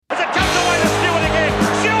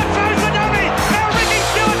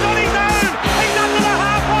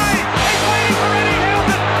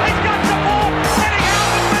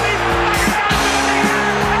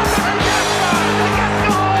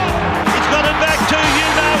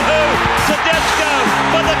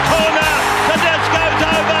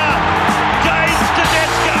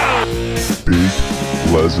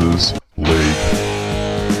Les's League.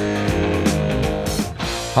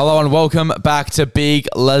 Hello and welcome back to Big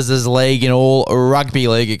Les's League in all rugby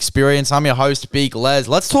league experience. I'm your host, Big Les.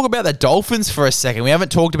 Let's talk about the Dolphins for a second. We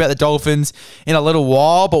haven't talked about the Dolphins in a little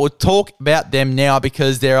while, but we'll talk about them now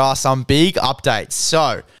because there are some big updates.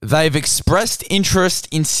 So, they've expressed interest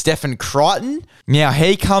in Stephen Crichton. Now,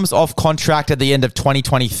 he comes off contract at the end of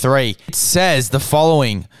 2023. It says the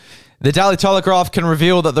following. The Daily Telegraph can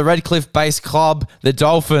reveal that the Redcliffe-based club, the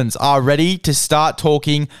Dolphins, are ready to start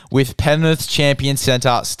talking with Penrith champion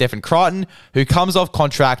centre Stephen Crichton, who comes off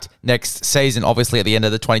contract next season, obviously at the end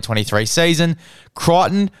of the 2023 season.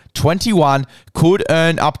 Crichton, 21, could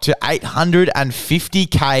earn up to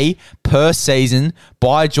 $850K per season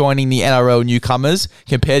by joining the NRL newcomers,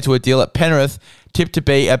 compared to a deal at Penrith tipped to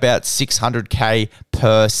be about $600K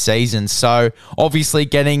per season. So obviously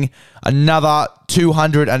getting another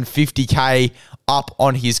 $250K up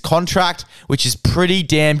on his contract, which is pretty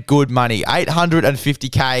damn good money.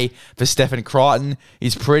 $850K for Stephen Crichton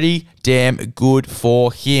is pretty damn good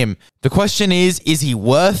for him. The question is he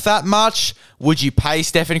worth that much? Would you pay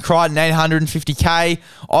Stephen Crichton $850K?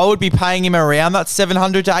 I would be paying him around that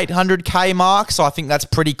 $700 to $800K mark, so I think that's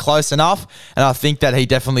pretty close enough, and I think that he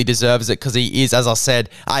definitely deserves it because he is, as I said,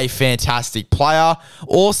 a fantastic player.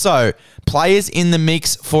 Also, players in the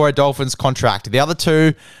mix for a Dolphins contract. The other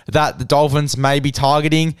two that the Dolphins may be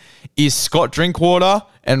targeting is Scott Drinkwater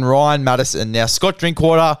and Ryan Madison. Now, Scott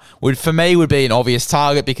Drinkwater would be an obvious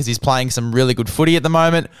target because he's playing some really good footy at the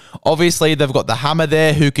moment. Obviously, they've got the Hammer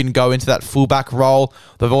there who can go into that fullback role.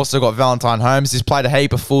 They've also got Valentine Holmes, who's played a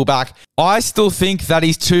heap of fullback. I still think that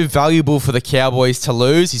he's too valuable for the Cowboys to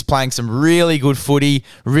lose. He's playing some really good footy,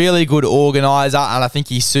 really good organiser, and I think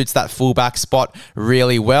he suits that fullback spot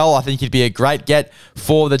really well. I think he'd be a great get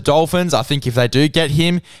for the Dolphins. I think if they do get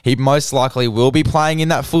him, he most likely will be playing in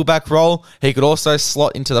that fullback role. He could also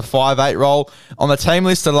slot into the 5'8" role. On the team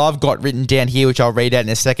list that I've got written down here, which I'll read out in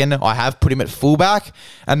a second, I have put him at fullback.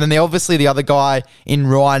 And then obviously the other guy in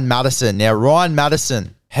Ryan Madison. Now, Ryan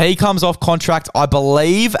Madison, he comes off contract, I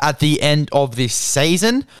believe, at the end of this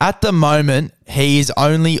season. At the moment, he is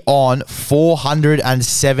only on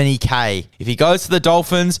 $470K. If he goes to the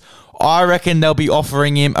Dolphins, I reckon they'll be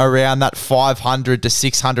offering him around that $500 to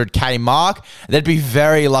 $600K mark. They'd be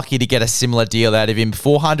very lucky to get a similar deal out of him.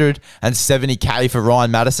 $470K for Ryan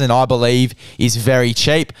Madison, I believe, is very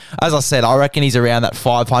cheap. As I said, I reckon he's around that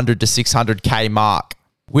 $500 to $600K mark.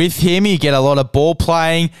 With him, you get a lot of ball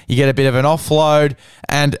playing, you get a bit of an offload,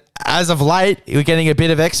 and as of late, you're getting a bit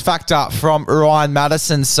of X factor from Ryan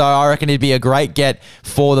Madison, so I reckon he'd be a great get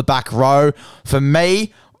for the back row. For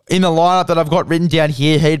me, in the lineup that I've got written down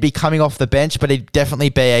here, he'd be coming off the bench, but he'd definitely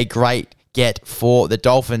be a great get for the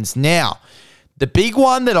Dolphins. Now, the big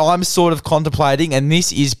one that I'm sort of contemplating, and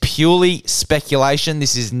this is purely speculation,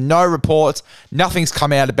 this is no reports, nothing's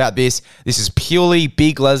come out about this, this is purely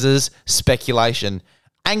Big Les's speculation.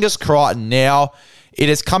 Angus Crichton. Now, it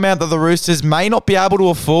has come out that the Roosters may not be able to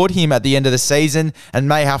afford him at the end of the season and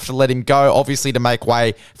may have to let him go, obviously to make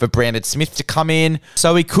way for Brandon Smith to come in.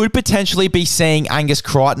 So we could potentially be seeing Angus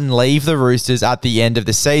Crichton leave the Roosters at the end of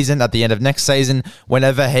the season, at the end of next season,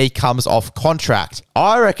 whenever he comes off contract.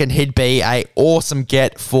 I reckon he'd be an awesome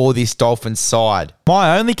get for this Dolphins side.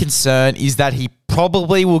 My only concern is that he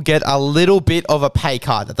probably will get a little bit of a pay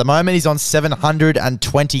cut. At the moment, he's on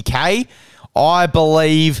 $720K. I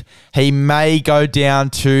believe he may go down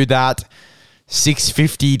to that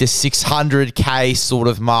 $650 to $600K sort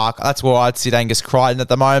of mark. That's where I'd sit Angus Crichton at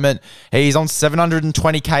the moment. He's on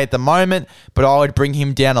 $720K at the moment, but I would bring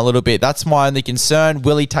him down a little bit. That's my only concern.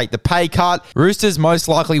 Will he take the pay cut? Roosters most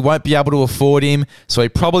likely won't be able to afford him, so he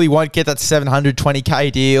probably won't get that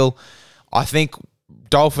 $720K deal. I think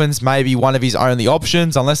Dolphins may be one of his only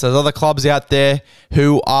options, unless there's other clubs out there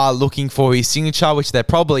who are looking for his signature, which there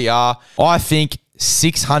probably are. I think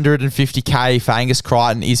 $650K for Angus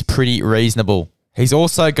Crichton is pretty reasonable. He's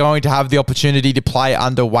also going to have the opportunity to play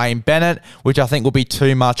under Wayne Bennett, which I think will be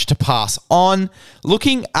too much to pass on.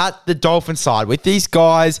 Looking at the Dolphin side, with these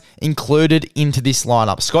guys included into this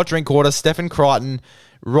lineup, Scott Drinkwater, Stephen Crichton,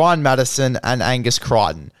 Ryan Madison, and Angus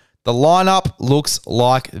Crichton. The lineup looks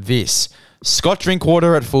like this. Scott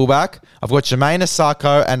Drinkwater at fullback. I've got Jermaine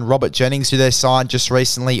Asako and Robert Jennings, who they signed just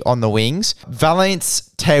recently on the wings. Valence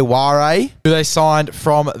Teware, who they signed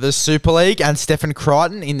from the Super League, and Stephen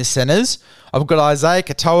Crichton in the centres. I've got Isaiah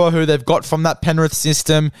Katoa, who they've got from that Penrith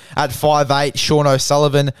system at 5'8", Sean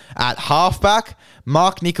O'Sullivan at halfback.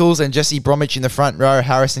 Mark Nichols and Jesse Bromwich in the front row,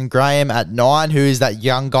 Harrison Graham at 9, who is that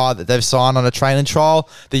young guy that they've signed on a training trial,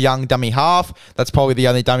 the young dummy half. That's probably the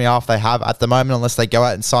only dummy half they have at the moment, unless they go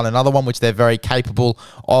out and sign another one, which they're very capable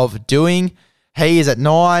of doing. He is at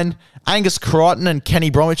 9. Angus Crichton and Kenny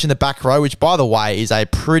Bromwich in the back row, which, by the way, is a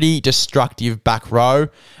pretty destructive back row.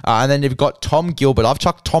 And then you've got Tom Gilbert. I've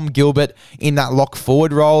chucked Tom Gilbert in that lock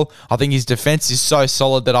forward role. I think his defense is so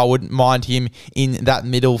solid that I wouldn't mind him in that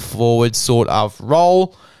middle forward sort of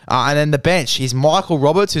role. And then the bench is Michael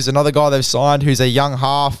Roberts, who's another guy they've signed, who's a young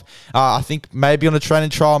half. I think maybe on a training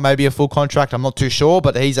trial, maybe a full contract. I'm not too sure,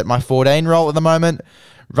 but he's at my 14 role at the moment.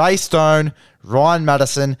 Ray Stone, Ryan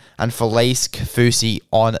Madison, and Felice Kafusi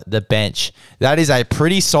on the bench. That is a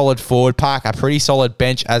pretty solid forward pack, a pretty solid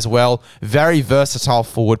bench as well. Very versatile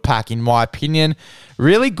forward pack, in my opinion.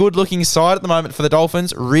 Really good looking side at the moment for the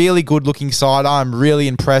Dolphins. Really good looking side. I'm really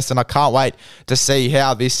impressed, and I can't wait to see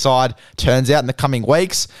how this side turns out in the coming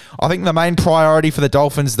weeks. I think the main priority for the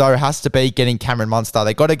Dolphins, though, has to be getting Cameron Munster.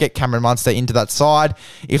 They've got to get Cameron Munster into that side.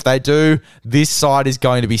 If they do, this side is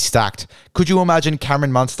going to be stacked. Could you imagine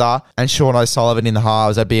Cameron Munster and Sean O'Sullivan in the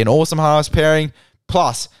halves? That'd be an awesome halves pairing.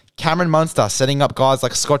 Plus, Cameron Munster setting up guys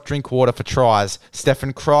like Scott Drinkwater for tries,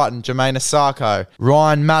 Stephen Crichton, Jermaine Asako,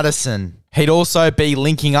 Ryan Madison. He'd also be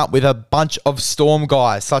linking up with a bunch of Storm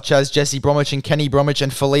guys, such as Jesse Bromwich and Kenny Bromwich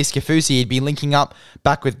and Felice Kafusi. He'd be linking up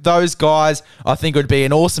back with those guys. I think it would be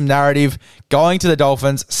an awesome narrative going to the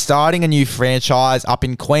Dolphins, starting a new franchise up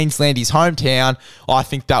in Queensland, his hometown. I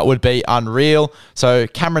think that would be unreal. So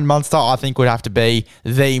Cameron Munster, I think, would have to be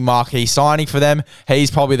the marquee signing for them. He's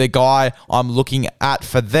probably the guy I'm looking at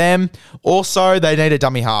for them. Also, they need a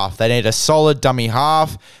dummy half. They need a solid dummy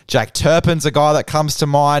half. Jack Turpin's a guy that comes to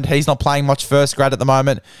mind. He's not playing much first grade at the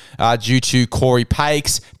moment due to Corey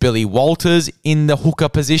Pakes, Billy Walters in the hooker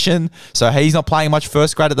position. So he's not playing much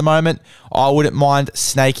first grade at the moment. I wouldn't mind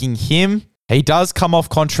snaking him. He does come off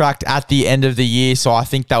contract at the end of the year, so I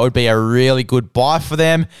think that would be a really good buy for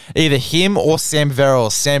them. Either him or Sam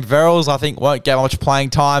Verrills. Sam Verrills, I think, won't get much playing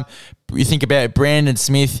time. You think about Brandon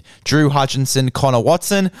Smith, Drew Hutchinson, Connor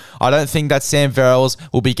Watson. I don't think that Sam Verrills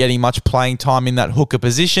will be getting much playing time in that hooker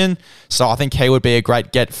position, so I think he would be a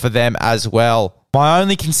great get for them as well. My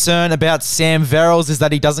only concern about Sam Verrills is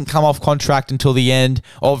that he doesn't come off contract until the end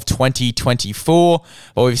of 2024.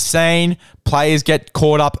 But we've seen players get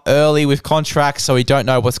caught up early with contracts, so we don't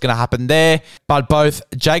know what's going to happen there. But both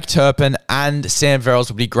Jake Turpin and Sam Verrills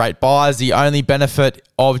will be great buys. The only benefit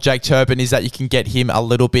of Jake Turpin is that you can get him a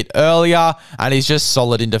little bit earlier, and he's just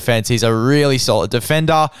solid in defense. He's a really solid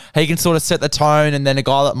defender. He can sort of set the tone, and then a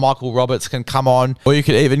guy like Michael Roberts can come on, or you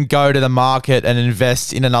could even go to the market and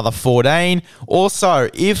invest in another 14. Also,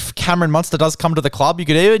 if Cameron Munster does come to the club, you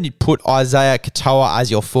could even put Isaiah Katoa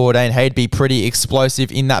as your 14. He'd be pretty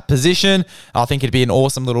explosive in that position. I think it'd be an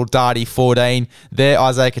awesome little darty 14 there,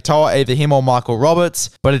 Isaiah Katoa, either him or Michael Roberts.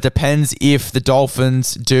 But it depends if the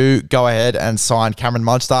Dolphins do go ahead and sign Cameron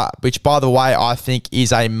Munster, which, by the way, I think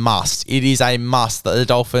is a must. It is a must that the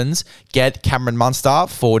Dolphins get Cameron Munster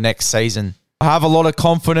for next season. I have a lot of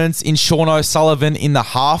confidence in Sean O'Sullivan in the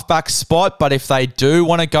halfback spot, but if they do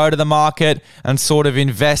want to go to the market and sort of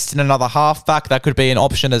invest in another halfback, that could be an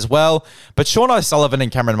option as well. But Sean O'Sullivan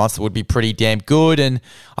and Cameron Munster would be pretty damn good, and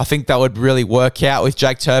I think that would really work out with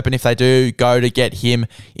Jake Turpin if they do go to get him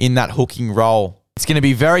in that hooking role. It's going to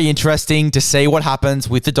be very interesting to see what happens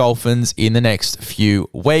with the Dolphins in the next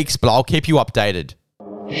few weeks, but I'll keep you updated.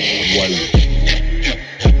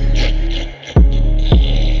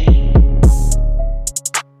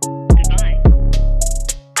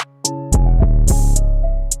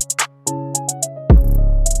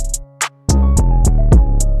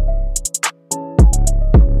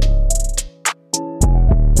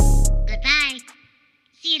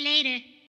 you later.